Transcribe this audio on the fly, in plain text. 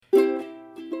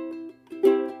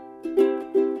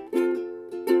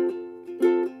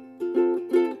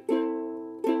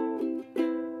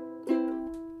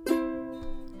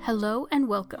Hello and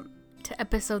welcome to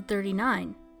episode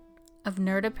 39 of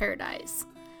Nerd of Paradise.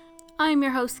 I'm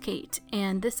your host Kate,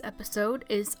 and this episode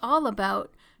is all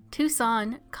about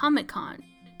Tucson Comic Con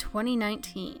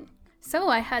 2019. So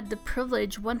I had the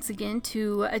privilege once again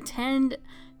to attend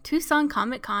Tucson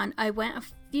Comic Con. I went a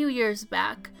few years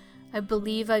back. I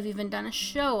believe I've even done a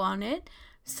show on it.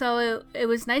 So it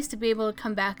was nice to be able to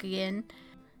come back again.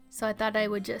 So I thought I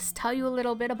would just tell you a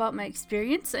little bit about my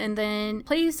experience and then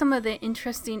play you some of the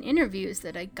interesting interviews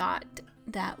that I got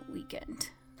that weekend.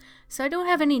 So I don't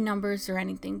have any numbers or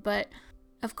anything, but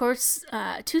of course,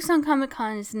 Tucson Comic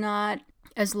Con is not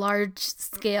as large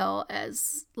scale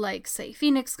as, like, say,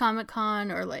 Phoenix Comic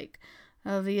Con or, like,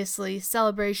 obviously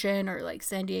Celebration or, like,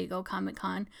 San Diego Comic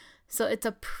Con. So it's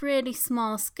a pretty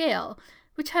small scale,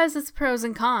 which has its pros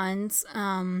and cons.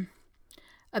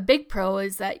 A big pro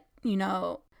is that,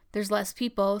 there's less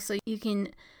people, so you can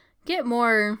get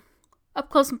more up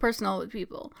close and personal with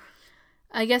people.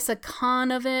 I guess a con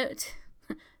of it,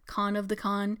 con of the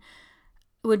con,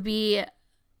 would be,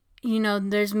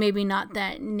 there's maybe not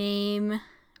that name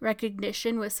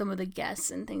recognition with some of the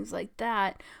guests and things like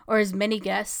that, or as many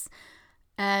guests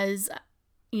as,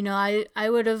 I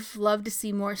would have loved to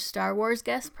see more Star Wars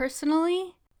guests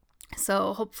personally,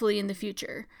 so hopefully in the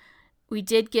future. We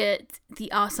did get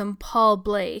the awesome Paul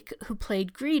Blake, who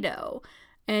played Greedo,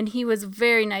 and he was a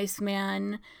very nice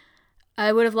man.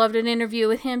 I would have loved an interview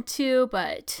with him too,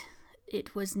 but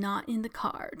it was not in the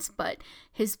cards. But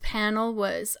his panel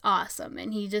was awesome,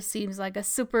 and he just seems like a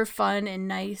super fun and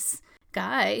nice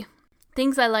guy.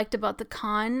 Things I liked about the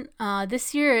con,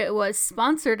 this year it was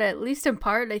sponsored, at least in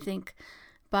part, I think,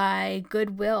 by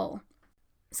Goodwill.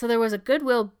 So there was a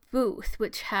Goodwill booth,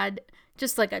 which had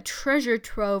just like a treasure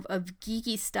trove of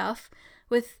geeky stuff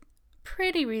with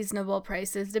pretty reasonable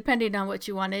prices, depending on what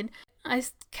you wanted. I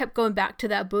kept going back to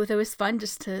that booth. It was fun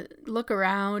just to look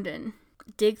around and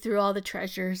dig through all the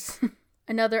treasures.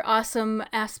 Another awesome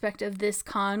aspect of this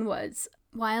con was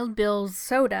Wild Bill's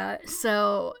Soda.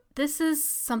 So this is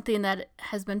something that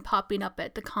has been popping up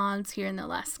at the cons here in the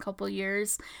last couple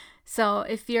years. So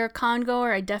if you're a con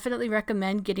goer, I definitely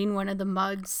recommend getting one of the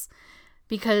mugs,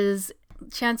 because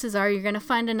chances are you're going to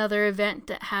find another event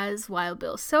that has Wild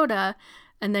Bill Soda,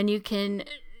 and then you can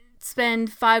spend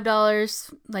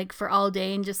 $5 like for all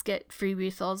day and just get free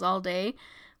refills all day,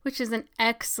 which is an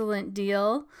excellent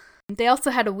deal. They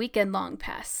also had a weekend long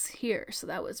pass here, so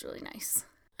that was really nice.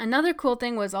 Another cool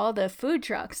thing was all the food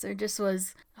trucks. There just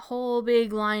was a whole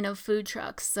big line of food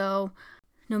trucks, so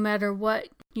no matter what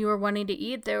you were wanting to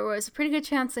eat, there was a pretty good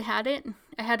chance they had it.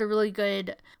 I had a really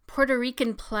good Puerto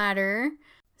Rican platter,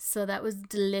 so that was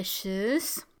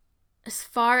delicious. As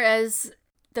far as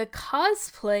the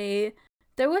cosplay,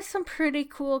 there was some pretty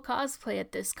cool cosplay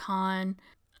at this con.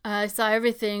 I saw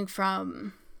everything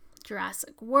from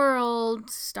Jurassic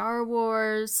World, Star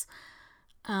Wars,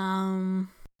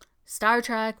 Star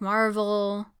Trek,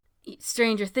 Marvel,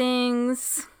 Stranger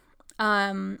Things.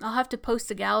 I'll have to post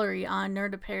a gallery on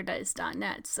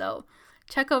nerdofparadise.net, so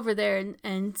check over there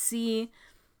and see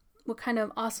what kind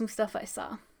of awesome stuff I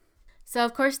saw. So,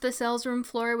 of course, the sales room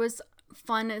floor was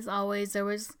fun as always. There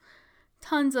was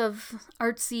tons of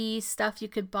artsy stuff you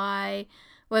could buy,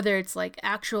 whether it's like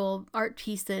actual art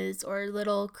pieces or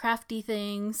little crafty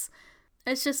things.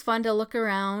 It's just fun to look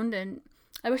around, and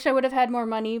I wish I would have had more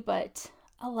money, but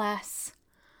alas,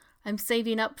 I'm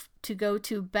saving up to go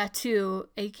to Batuu,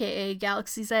 aka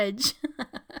Galaxy's Edge.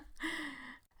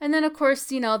 And then, of course,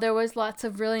 there was lots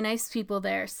of really nice people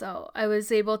there, so I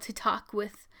was able to talk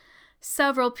with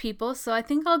several people, so I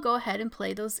think I'll go ahead and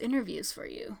play those interviews for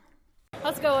you.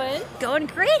 How's it going? Going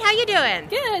great. How you doing?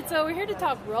 Good. So we're here to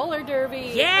talk roller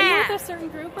derby. Yeah. Are you with a certain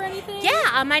group or anything?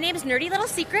 Yeah. My name is Nerdy Little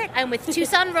Secret. I'm with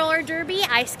Tucson Roller Derby.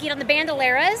 I skied on the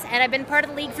Bandoleras, and I've been part of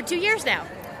the league for 2 years now.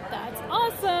 That's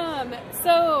awesome.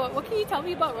 So what can you tell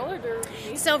me about roller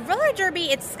derby? So roller derby,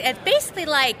 it's basically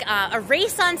like a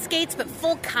race on skates, but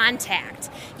full contact.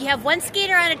 You have one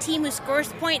skater on a team who scores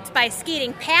points by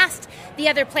skating past the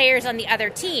other players on the other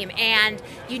team, and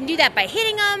you can do that by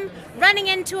hitting them, running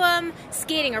into them,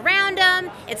 skating around them.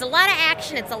 It's a lot of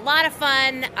action. It's a lot of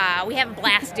fun. We have a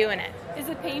blast doing it. Is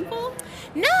it painful?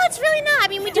 No, it's really not. I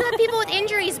mean, we do have people with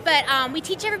injuries, but we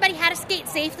teach everybody how to skate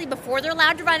safely before they're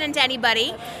allowed to run into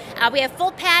anybody. We have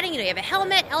full padding. You have a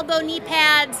helmet, elbow, knee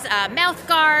pads, mouth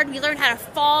guard. We learn how to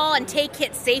fall and take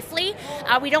hits safely.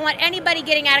 We don't want anybody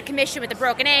getting out of commission with a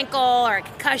broken ankle or a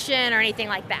concussion or anything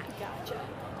like that. Gotcha.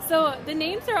 So the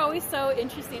names are always so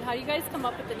interesting. How do you guys come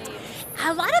up with the names?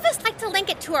 A lot of us like to link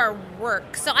it to our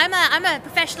work. So I'm a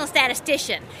professional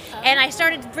statistician, and I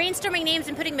started brainstorming names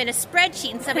and putting them in a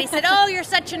spreadsheet, and somebody said, "Oh, you're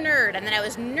such a nerd," and then I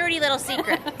was nerdy little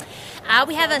secret.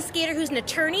 We have a skater who's an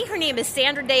attorney. Her name is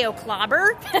Sandra Deo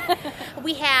Clobber.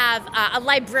 We have a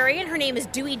librarian. Her name is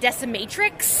Dewey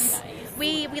Decimatrix. Nice.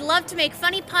 We love to make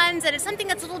funny puns, and it's something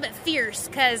that's a little bit fierce,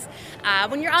 because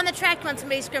when you're on the track, when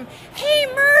somebody screams, "Hey,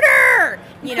 murder!"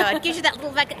 You know, it gives you that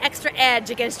little extra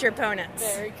edge against your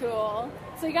opponents. Very cool.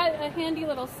 So you got a handy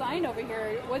little sign over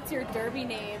here. What's your derby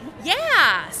name?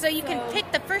 Yeah, so you can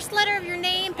pick the first letter of your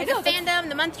name, pick a fandom,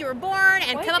 the month you were born,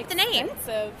 and come up the name.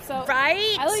 Expensive. So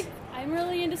right? I'm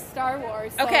really into Star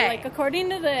Wars. So okay. Like, according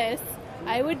to this,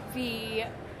 I would be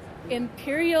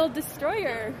Imperial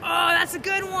Destroyer. Oh, that's a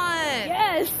good one.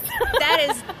 Yes. That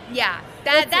is, yeah.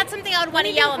 That's something I would want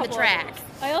to yell on the track.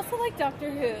 I also like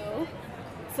Doctor Who.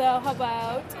 So how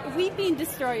about Weeping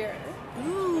Destroyer?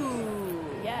 Ooh.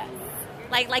 Yes.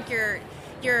 Like you're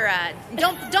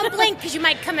don't blink, because you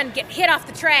might come and get hit off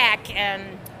the track.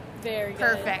 And very good.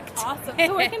 Perfect. Awesome.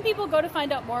 So where can people go to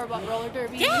find out more about roller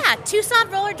derby? Yeah,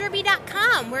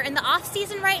 TucsonRollerDerby.com. We're in the off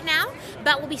season right now,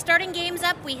 but we'll be starting games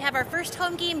up. We have our first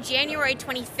home game January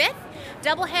 25th.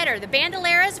 Doubleheader, the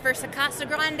Bandoleras versus Casa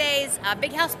Grande's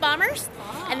Big House Bombers.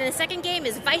 And then the second game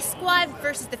is Vice Squad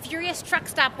versus the Furious Truck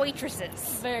Stop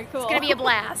Waitresses. Very cool. It's going to be a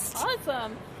blast.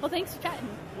 Awesome. Well, thanks for chatting.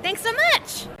 Thanks so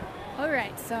much. All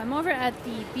right, so I'm over at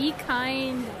the Be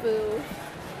Kind booth.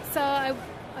 So I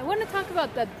want to talk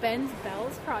about the Ben's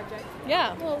Bells project.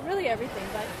 Yeah. Well, really everything,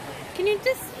 but can you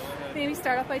just maybe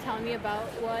start off by telling me about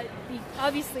what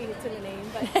obviously it's in the name,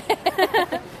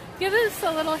 but give us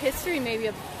a little history maybe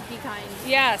of Be Kind.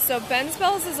 Yeah, so Ben's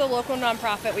Bells is a local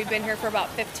nonprofit. We've been here for about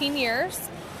 15 years,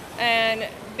 and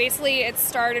basically it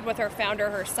started with our founder.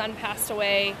 Her son passed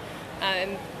away,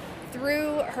 and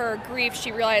through her grief,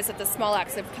 she realized that the small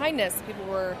acts of kindness people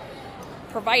were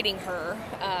providing her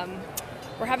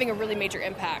were having a really major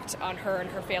impact on her and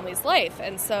her family's life.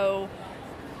 And so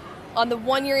on the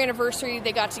 1-year anniversary,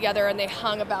 they got together and they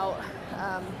hung about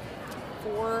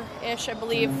 4-ish, I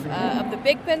believe, of the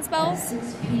big Ben's Bells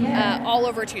all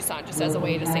over Tucson, just as a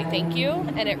way to say thank you.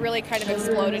 And it really kind of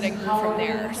exploded and grew from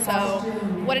there. So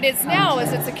what it is now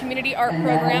is it's a community art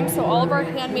program. So all of our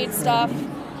handmade stuff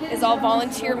is all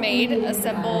volunteer made,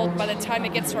 assembled. By the time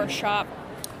it gets to our shop,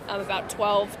 about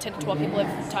 10 to 12 people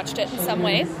have touched it in some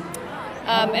way.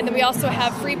 And then we also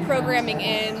have free programming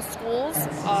in schools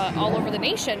all over the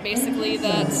nation, basically,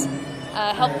 that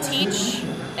help teach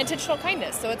intentional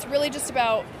kindness. So it's really just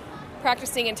about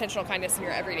practicing intentional kindness in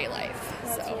your everyday life.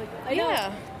 That's so, really cool.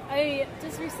 yeah. I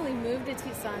just recently moved to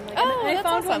Tucson. Oh, I that's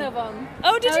found awesome. one of them.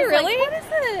 Oh, did you really? Like, what is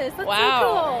this? That's wow.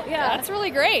 so cool. Yeah. That's really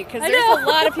great, because I there's know. a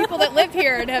lot of people that live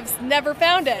here and have never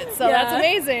found it. So Yeah. that's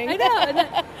amazing. I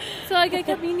know. So I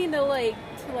kept meaning to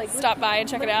stop by and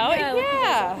check it out.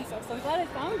 Yeah. So I'm glad I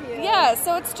found you. Yeah,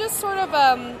 so it's just sort of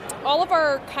all of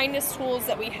our kindness tools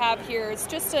that we have here. It's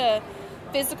just a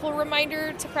physical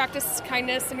reminder to practice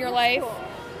kindness in your life. Cool.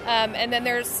 And then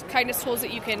there's kindness tools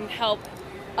that you can help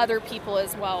other people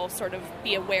as well sort of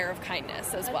be aware of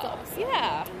kindness as well. Awesome.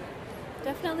 Yeah.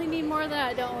 Definitely need more of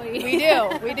that, don't we? We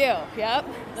do. Yep. So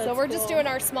That's we're just cool. doing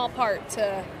our small part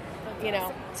to,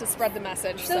 to spread the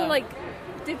message. So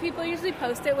do people usually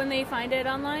post it when they find it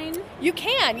online? You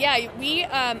can, yeah. We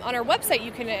on our website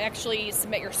you can actually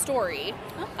submit your story,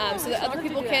 so that other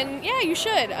people can. Yeah, you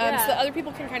should. So that other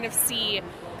people can kind of see,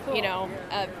 Cool.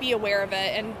 be aware of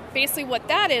it. And basically, what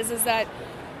that is that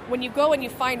when you go and you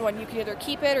find one, you can either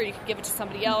keep it or you can give it to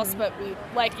somebody else. But we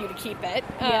like you to keep it.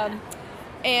 Yeah.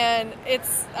 And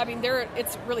it's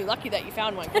really lucky that you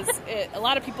found one, because a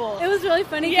lot of people. It was really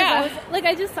funny Yeah. because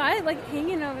I just saw it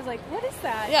hanging and I was like, what is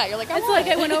that? Yeah, you're like, I And so want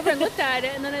I it. went over and looked at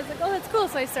it and then I was like, oh, that's cool.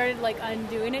 So I started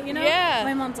undoing it, Yeah.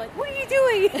 My mom's like, what are you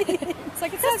doing? It's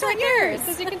like, it says right here. It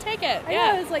says you can take it. I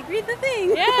Yeah. know, I was like, read the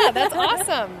thing. Yeah, that's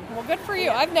awesome. Well, good for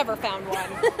you. I've never found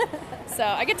one. So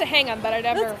I get to hang them, but I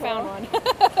never That's cool. found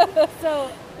one. So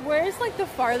where's the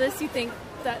farthest you think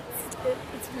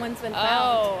it's one's been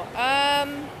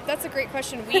found? That's a great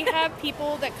question. We have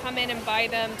people that come in and buy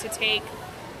them to take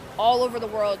all over the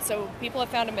world. So people have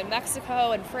found them in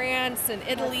Mexico and France and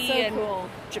Italy so and cool.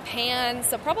 Japan.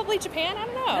 So probably Japan. I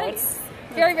don't know. Nice. It's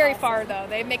very, very far, though.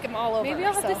 They make them all over. Maybe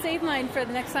I'll have so. to save mine for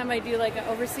the next time I do an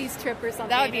overseas trip or something.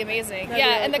 That would be amazing. That'd be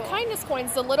really and the cool. kindness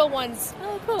coins, the little ones,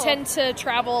 cool. tend to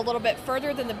travel a little bit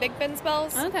further than the big Ben's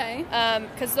Bells. Okay.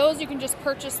 Because those you can just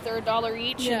purchase, they're $1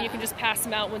 each, Yeah. and you can just pass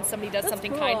them out when somebody does That's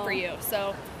something cool. kind for you.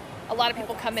 So a lot of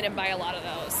people come in and buy a lot of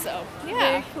those. So yeah.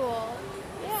 Very cool.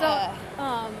 Yeah. So,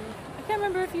 I can't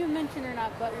remember if you mentioned or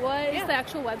not, but what is the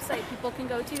actual website people can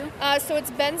go to? So it's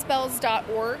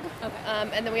bensbells.org. Okay.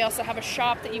 And then we also have a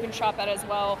shop that you can shop at as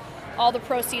well. All the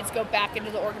proceeds go back into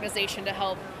the organization to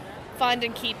help fund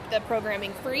and keep the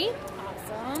programming free.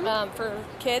 Awesome. For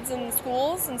kids and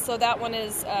schools, and so that one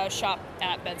is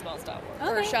shop@bensbells.org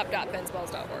or Okay.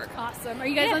 shop.bensbells.org. Awesome. Are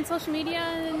you guys on social media?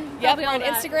 And Yep, probably we're all on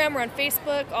that? Instagram, we're on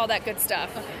Facebook, all that good stuff.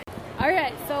 All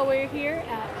right, so we're here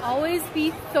at Always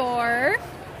Be Thor,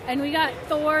 and we got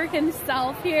Thor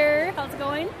himself here. How's it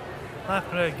going?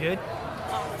 Pretty good.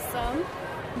 Awesome.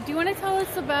 Do you want to tell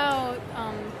us about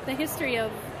the history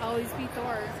of Always Be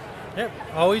Thor? Yep.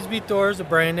 Always Be Thor is a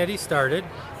brand that he started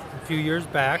a few years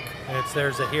back, and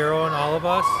there's a hero in all of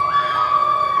us.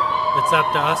 It's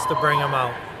up to us to bring him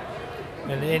out.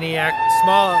 And any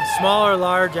small or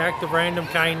large act of random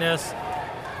kindness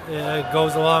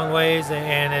goes a long ways,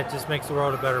 and it just makes the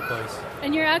world a better place.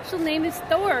 And your actual name is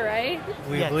Thor, right?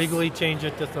 We've legally changed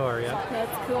it to Thor, yeah.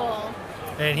 That's cool.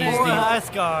 And Thor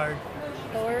Asgard.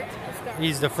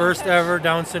 he's the first ever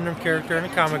Down syndrome character in a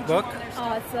comic book,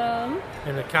 Awesome.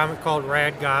 in a comic called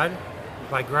Rad God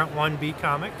by Grunt 1B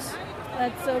Comics.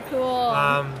 That's so cool.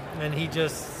 And he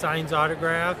just signs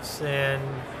autographs, and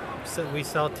so we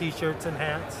sell T-shirts and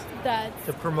hats That's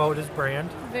to promote his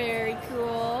brand. very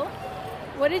cool.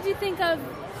 What did you think of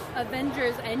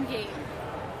Avengers Endgame?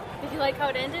 Did you like how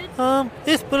it ended?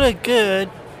 It's pretty good.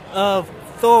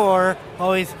 Thor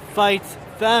always fights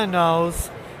Thanos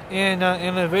in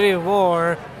a video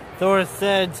war. Thor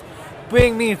says,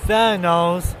 "Bring me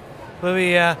Thanos," but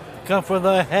we come for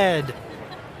the head.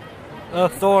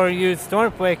 Thor used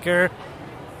Stormbreaker.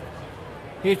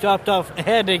 He chopped off a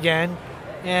head again.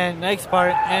 And next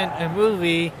part in a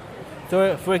movie,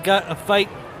 Thor forgot to fight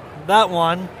that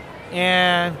one,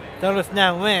 and Thanos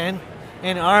now win.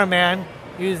 And Iron Man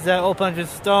used a whole bunch of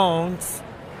stones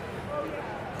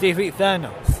to defeat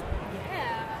Thanos.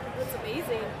 Yeah, that's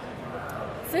amazing.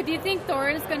 So do you think Thor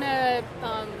is going to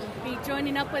be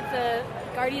joining up with the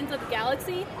Guardians of the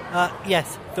Galaxy?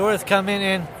 Yes, Thor is coming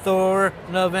in Thor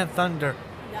Love and Thunder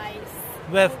Nice.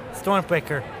 with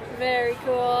Stormbreaker. Very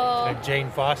cool. And Jane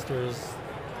Foster is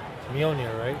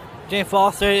Mjolnir, right? Jane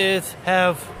Foster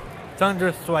have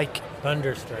Thunderstrike.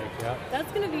 Thunderstrike, yeah.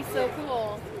 That's going to be so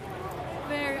cool.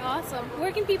 Very awesome.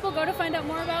 Where can people go to find out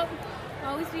more about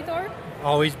Always Be Thor?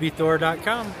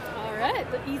 AlwaysBeThor.com. All right,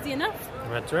 easy enough.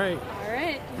 That's right. All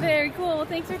right, very cool.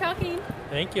 Thanks for talking.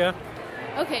 Thank you.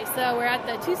 Okay, so we're at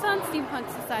the Tucson Steampunk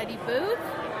Society booth,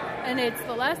 and it's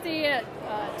the last day at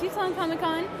Tucson Comic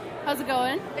Con. How's it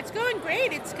going? It's going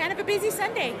great. It's kind of a busy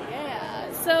Sunday.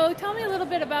 Yeah. So tell me a little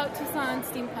bit about Tucson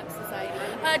Steampunk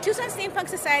Society. Tucson Steampunk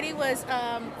Society was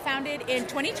founded in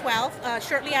 2012,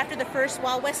 shortly after the first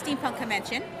Wild West Steampunk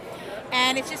Convention.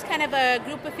 And it's just kind of a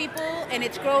group of people, and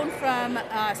it's grown from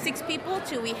 6 people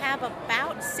to we have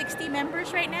about 60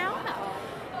 members right now.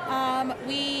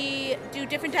 We do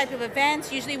different types of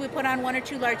events. Usually we put on 1 or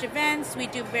 2 large events. We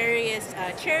do various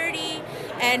charity,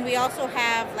 and we also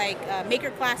have like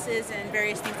maker classes and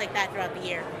various things like that throughout the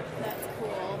year. That's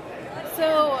cool.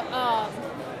 So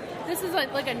this is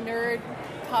like a nerd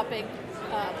topic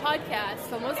podcast,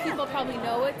 so most people probably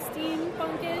know what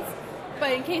steampunk is.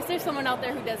 But in case there's someone out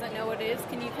there who doesn't know what it is,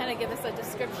 can you kind of give us a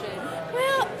description?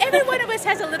 Well, every one of us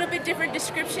has a little bit different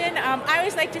description. I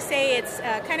always like to say it's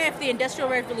kind of if the Industrial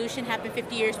Revolution happened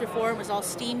 50 years before and was all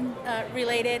steam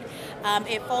related.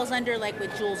 It falls under, like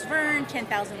with Jules Verne,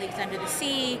 10,000 Leagues Under the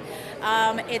Sea.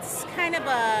 It's kind of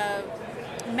a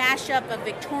mashup of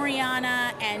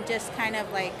Victoriana and just kind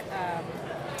of like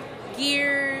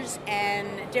gears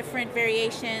and different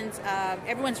variations.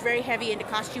 Everyone's very heavy into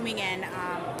costuming and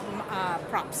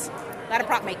props. A lot of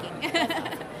prop making.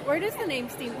 Where does the name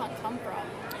steampunk come from?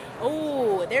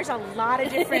 Oh, there's a lot of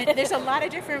different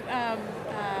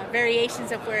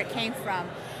variations of where it came from.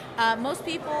 Most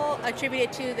people attribute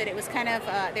it to that it was kind of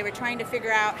they were trying to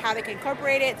figure out how they could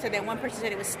incorporate it. So then one person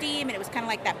said it was steam, and it was kind of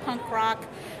like that punk rock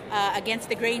against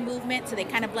the grain movement. So they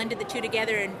kind of blended the two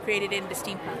together and created it into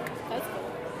steampunk. That's cool.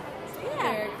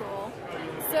 Yeah. Very cool.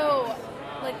 So,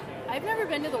 like, I've never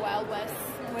been to the Wild West.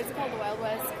 What's it called? The Wild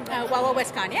West Convention? Wild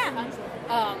West Con, yeah.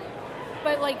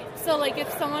 But like, so like,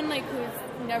 if someone like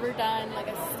who's never done like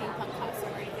a steampunk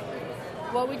costume or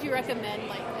anything, what would you recommend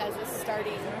like as a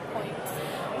starting point?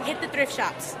 Hit the thrift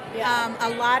shops. Yeah.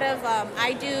 A lot of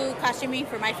I do costuming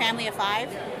for my family of 5.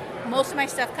 Most of my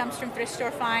stuff comes from thrift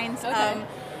store finds. Okay.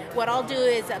 What I'll do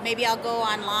is maybe I'll go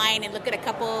online and look at a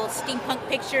couple steampunk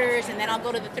pictures, and then I'll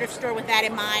go to the thrift store with that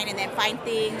in mind, and then find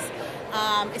things.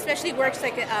 Especially works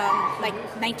like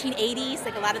 1980s,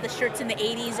 like a lot of the shirts in the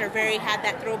 80s had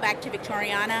that throwback to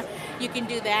Victoriana. You can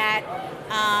do that.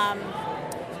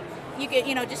 You get,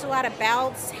 just a lot of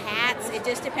belts, hats. It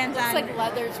just depends Looks on. like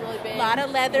leather's really big. A lot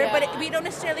of leather, Yeah. but we don't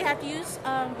necessarily have to use.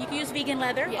 You can use vegan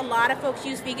leather. Yeah. A lot of folks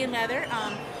use vegan leather,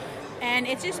 and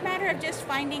it's just a matter of just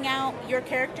finding out your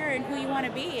character and who you want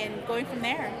to be, and going from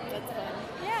there. That's fun.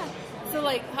 Yeah. So,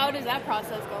 like, how does that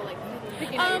process go? Like,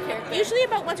 picking out your character? Usually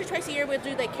about once or twice a year we'll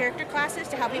do like character classes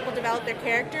to help people develop their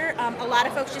character. A lot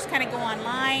of folks just kind of go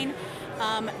online.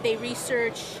 They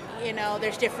research,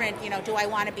 there's different, do I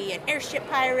want to be an airship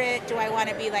pirate? Do I want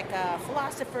to be like a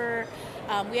philosopher?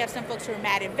 We have some folks who are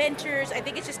mad inventors. I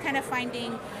think it's just kind of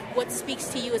finding what speaks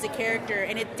to you as a character.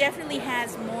 And it definitely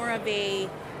has more of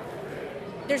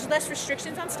there's less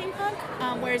restrictions on steampunk,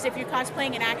 whereas if you're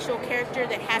cosplaying an actual character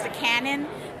that has a canon,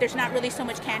 there's not really so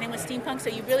much canon with steampunk, so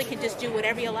you really can just do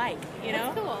whatever you like,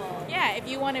 That's cool. Yeah, if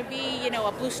you want to be,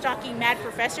 a blue stocking mad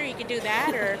professor, you can do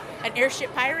that, or an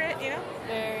airship pirate,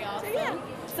 Very awesome. So, yeah.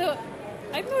 So,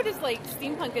 I've noticed, like,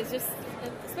 steampunk is just,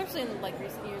 especially in, like,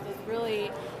 recent years, it's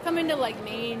really coming to, like,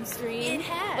 mainstream. It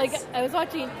has. Like, I was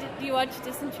watching, do you watch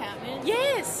Disenchantment?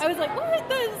 Yes. I was like, what?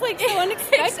 That is, like, so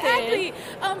unexpected. Exactly.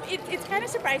 It's kind of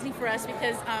surprising for us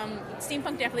because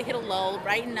steampunk definitely hit a lull,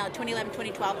 right? In 2011,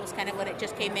 2012 was kind of when it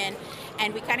just came in.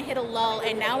 And we kind of hit a lull.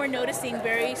 And now we're noticing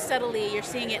very subtly, you're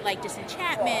seeing it like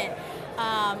Disenchantment.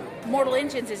 Mortal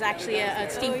Engines is actually a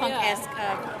steampunk-esque,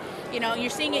 you're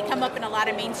seeing it come up in a lot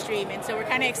of mainstream. And so we're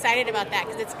kind of excited about that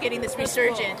because it's getting this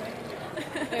resurgent.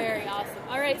 Cool. Very awesome.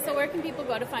 All right, so where can people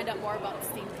go to find out more about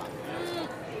steampunk?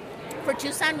 For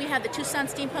Tucson, we have the Tucson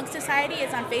Steampunk Society.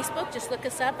 It's on Facebook. Just look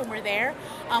us up and we're there.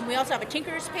 We also have a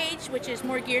Tinkerers page, which is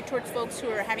more geared towards folks who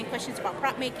are having questions about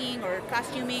prop making or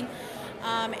costuming.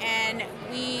 And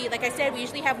we, like I said, we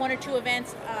usually have 1 or 2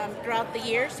 events throughout the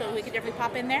year, so we could definitely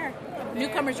pop in there.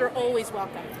 Newcomers are always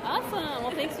welcome. Awesome.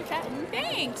 Well, thanks for chatting.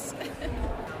 Thanks.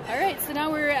 All right, so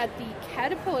now we're at the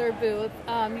Caterpillar booth.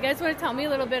 You guys want to tell me a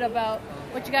little bit about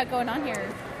what you got going on here?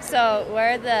 So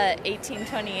we're the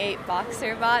 1828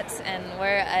 Boxer Bots, and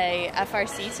we're a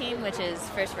FRC team, which is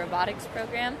First Robotics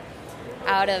Program,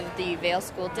 out of the Vail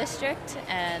School District,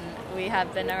 and we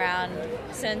have been around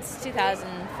since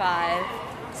 2005,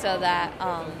 so that,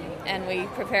 and we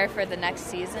prepare for the next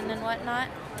season and whatnot.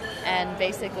 And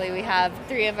basically we have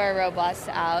 3 of our robots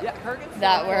out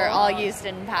that were all used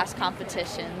in past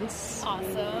competitions.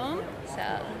 Awesome.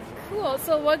 So cool.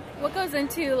 So what goes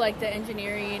into like the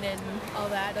engineering and all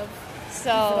that of these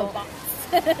little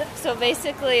bots? So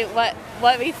basically what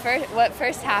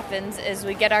first happens is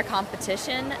we get our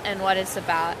competition and what it's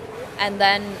about, and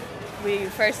then we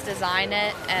first design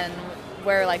it, and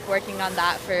we're like working on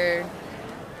that for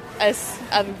a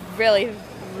really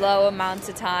low amounts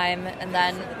of time, and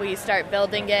then we start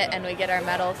building it, and we get our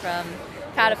metal from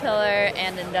Caterpillar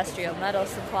and Industrial Metal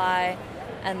Supply,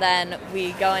 and then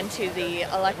we go into the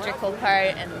electrical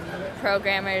part, and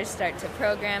programmers start to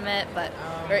program it, but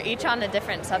we're each on a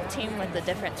different sub-team with a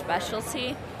different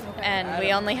specialty, and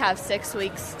we only have 6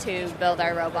 weeks to build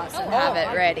our robots and have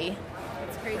it ready.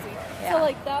 That's crazy. Yeah. So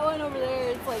like that one over there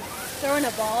is like throwing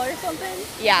a ball or something?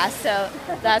 Yeah, so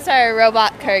that's our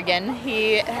robot Kurgan.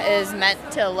 He is meant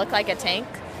to look like a tank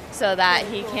so that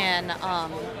he can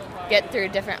get through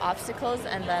different obstacles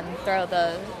and then throw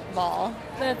the ball.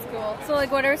 That's cool. So like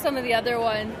what are some of the other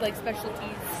ones, like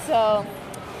specialties? So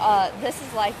this is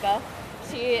Laika.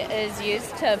 She is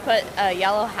used to put a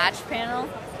yellow hatch panel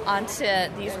onto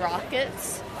these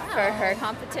rockets for her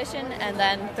competition, and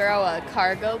then throw a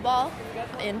cargo ball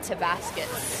into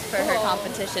baskets for her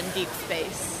competition, Deep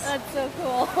Space. That's so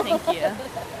cool. Thank you.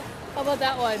 How about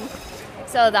that one?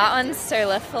 So that one's Sir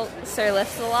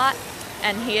Lifts-A-Lot,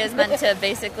 and he is meant to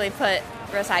basically put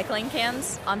recycling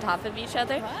cans on top of each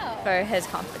other for his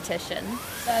competition.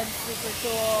 That's super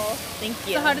cool. Thank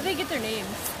you. So how do they get their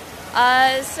names?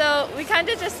 So we kind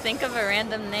of just think of a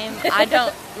random name. I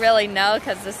don't really know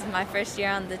because this is my first year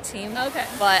on the team. Okay.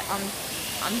 But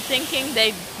I'm thinking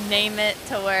they name it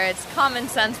to where it's common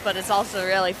sense, but it's also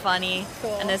really funny.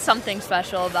 Cool. And it's something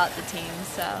special about the team.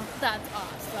 So That's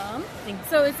awesome. Thank you.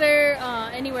 So is there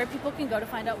anywhere people can go to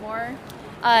find out more?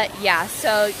 Yeah,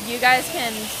 so you guys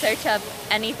can search up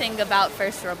anything about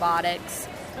First Robotics,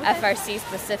 FRC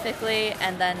specifically,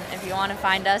 and then if you want to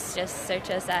find us, just search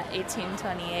us at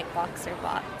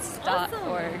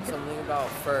 1828boxerbots.org. Something about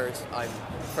First, I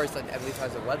believe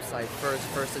has a website,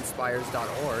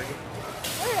 firstinspires.org.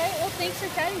 All right. Well, thanks for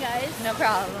chatting, guys. No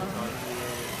problem.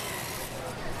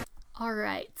 All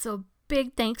right, so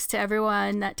big thanks to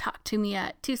everyone that talked to me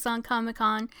at Tucson Comic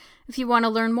Con. If you want to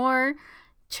learn more,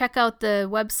 check out the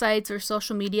websites or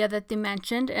social media that they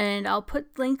mentioned, and I'll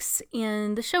put links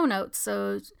in the show notes,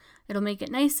 so it'll make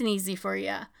it nice and easy for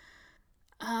you.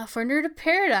 For Nerd of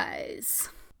Paradise,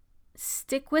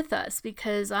 stick with us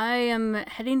because I am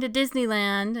heading to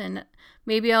Disneyland, and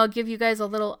maybe I'll give you guys a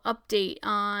little update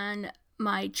on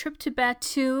my trip to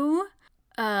Batuu.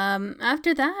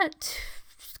 After that,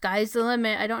 sky's the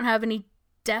limit. I don't have any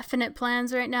definite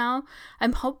plans right now.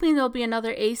 I'm hoping there'll be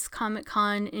another Ace Comic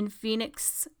Con in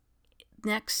Phoenix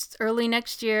early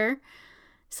next year.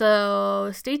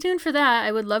 So stay tuned for that.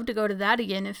 I would love to go to that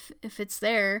again if it's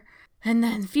there. And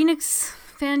then Phoenix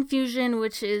Fan Fusion,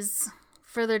 which is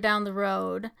further down the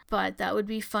road, but that would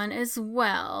be fun as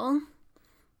well.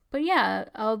 But yeah,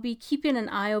 I'll be keeping an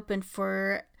eye open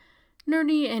for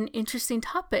nerdy and interesting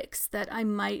topics that I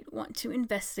might want to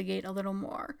investigate a little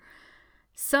more.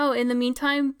 So in the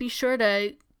meantime, be sure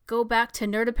to go back to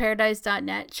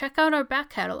nerdaparadise.net, check out our back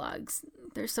catalogs.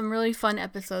 There's some really fun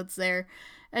episodes there.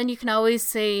 And you can always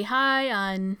say hi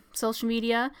on social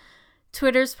media.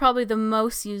 Twitter's probably the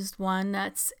most used one.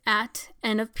 That's at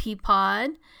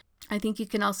NofPpod. I think you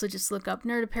can also just look up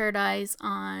Nerd of Paradise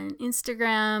on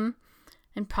Instagram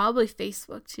and probably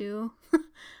Facebook too.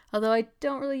 Although I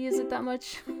don't really use it that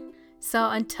much. So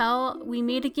until we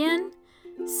meet again,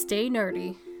 stay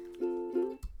nerdy.